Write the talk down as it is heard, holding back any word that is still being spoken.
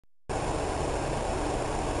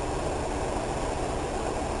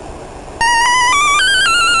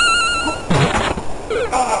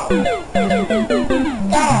Hey,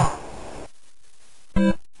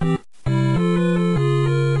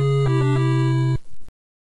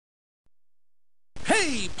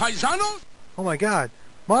 paisanos! Oh my god.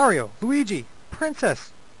 Mario, Luigi,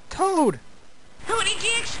 Princess, Toad! Who did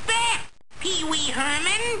you expect? Pee-wee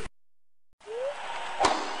Herman?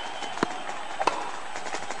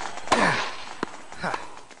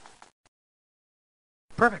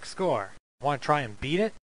 Perfect score. Want to try and beat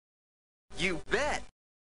it? You bet!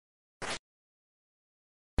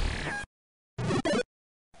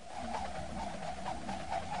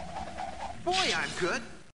 Boy, I'm good!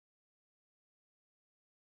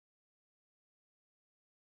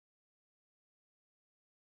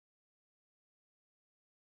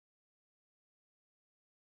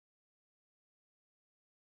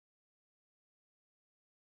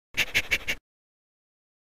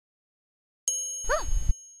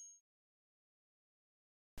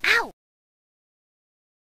 Ow!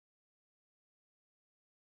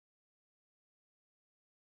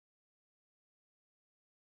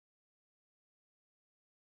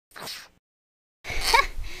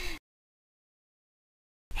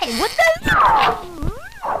 Hey, what the?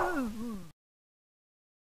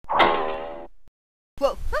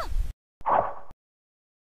 Whoa!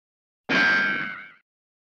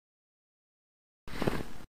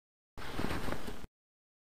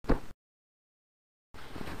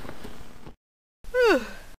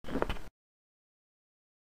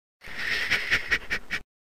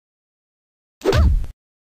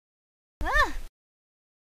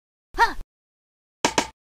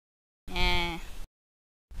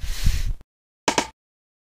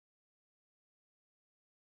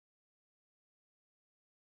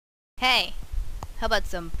 Hey, how about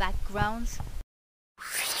some backgrounds?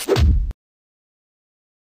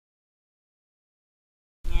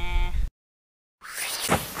 Yeah.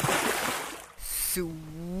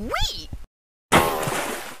 Sweet!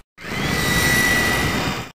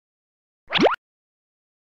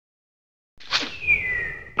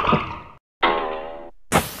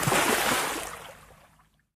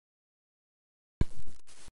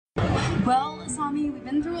 Well, Sami, we've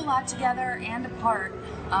been through a lot together and apart,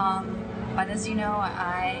 but as you know,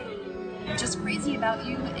 I'm just crazy about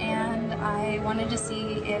you, and I wanted to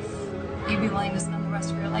see if you'd be willing to spend the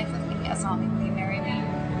rest of your life with me. Yes, Sami, will you marry me?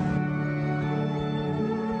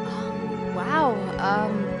 Wow,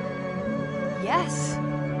 yes.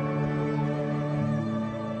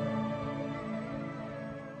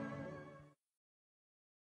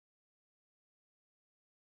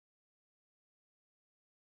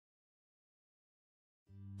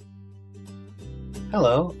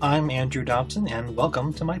 Hello, I'm Andrew Dobson, and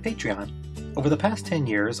welcome to my Patreon. Over the past 10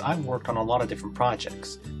 years, I've worked on a lot of different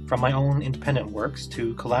projects, from my own independent works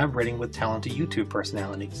to collaborating with talented YouTube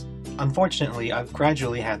personalities. Unfortunately, I've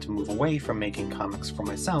gradually had to move away from making comics for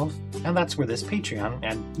myself, and that's where this Patreon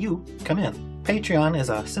and you come in. Patreon is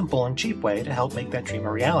a simple and cheap way to help make that dream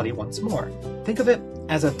a reality once more. Think of it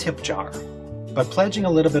as a tip jar. By pledging a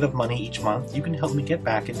little bit of money each month, you can help me get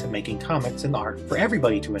back into making comics and art for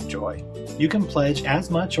everybody to enjoy. You can pledge as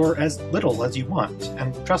much or as little as you want,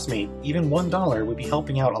 and trust me, even $1 would be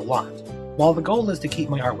helping out a lot. While the goal is to keep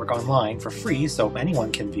my artwork online for free so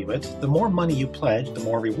anyone can view it, the more money you pledge, the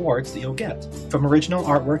more rewards that you'll get. From original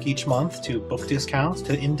artwork each month, to book discounts,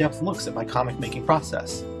 to in-depth looks at my comic making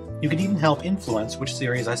process. You can even help influence which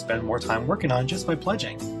series I spend more time working on just by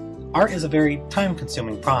pledging. Art is a very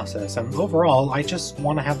time-consuming process, and overall, I just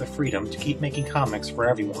want to have the freedom to keep making comics for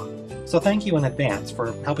everyone. So thank you in advance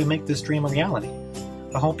for helping make this dream a reality.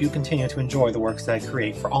 I hope you continue to enjoy the works that I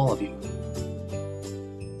create for all of you.